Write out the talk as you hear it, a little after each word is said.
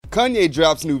Kanye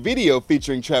drops new video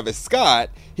featuring Travis Scott,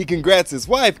 he congrats his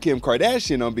wife Kim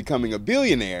Kardashian on becoming a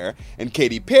billionaire, and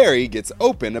Katy Perry gets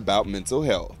open about mental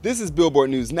health. This is Billboard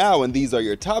News Now, and these are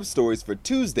your top stories for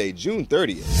Tuesday, June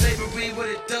 30th. Slavery, what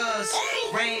it does,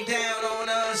 rain down on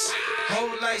us, whole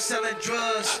life selling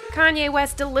drugs. Kanye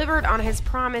West delivered on his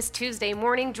promise Tuesday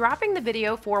morning, dropping the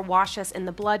video for Wash Us in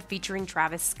the Blood featuring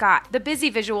Travis Scott. The busy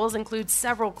visuals include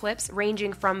several clips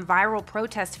ranging from viral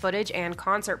protest footage and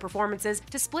concert performances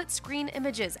to split-screen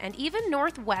images and even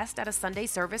Northwest at a Sunday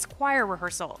service choir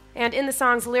rehearsal. And in the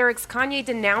song's lyrics, Kanye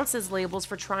denounces labels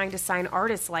for trying to sign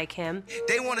artists like him.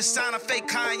 They want to sign a fake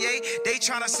Kanye, they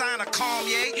trying to sign a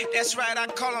Kanye. That's right, I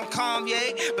call him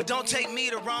Kanye, but don't take me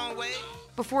the wrong way.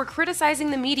 Before criticizing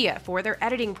the media for their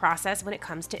editing process when it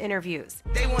comes to interviews.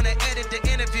 They want to edit the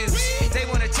interviews, they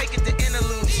want to take it to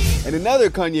interludes. In another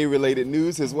Kanye-related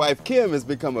news, his wife Kim has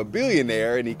become a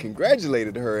billionaire, and he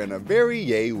congratulated her in a very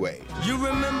yay way. You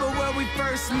remember where we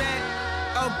first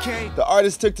met? Okay. The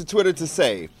artist took to Twitter to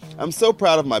say, "I'm so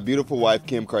proud of my beautiful wife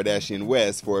Kim Kardashian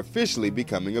West for officially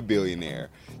becoming a billionaire.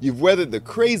 You've weathered the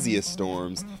craziest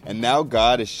storms, and now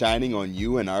God is shining on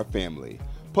you and our family,"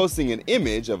 posting an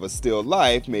image of a still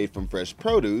life made from fresh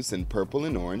produce and purple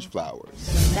and orange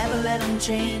flowers. Never let them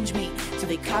change me till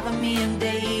they cover me in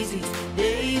daisies,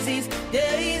 daisies,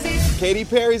 daisies. Katy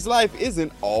Perry's life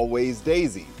isn't always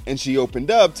daisy, and she opened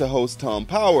up to host Tom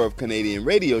Power of Canadian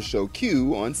radio show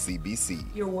Q on CBC.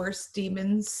 Your worst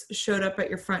demons showed up at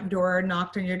your front door,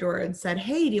 knocked on your door and said,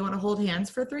 "Hey, do you want to hold hands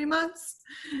for 3 months?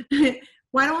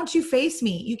 Why don't you face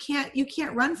me? You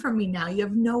can't run from me now. You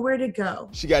have nowhere to go."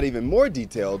 She got even more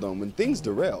detailed on when things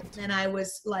derailed. And I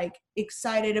was like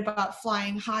excited about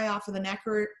flying high off of the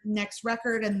next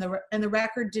record, and the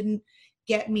record didn't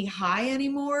get me high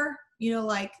anymore. You know,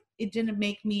 like it didn't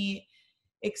make me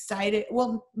excited.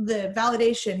 Well, the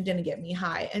validation didn't get me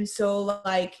high. And so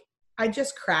like I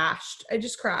just crashed.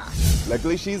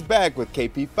 Luckily, she's back with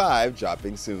KP5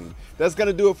 dropping soon. That's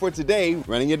gonna do it for today.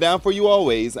 Running it down for you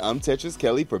always, I'm Tetris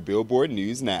Kelly for Billboard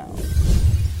News Now.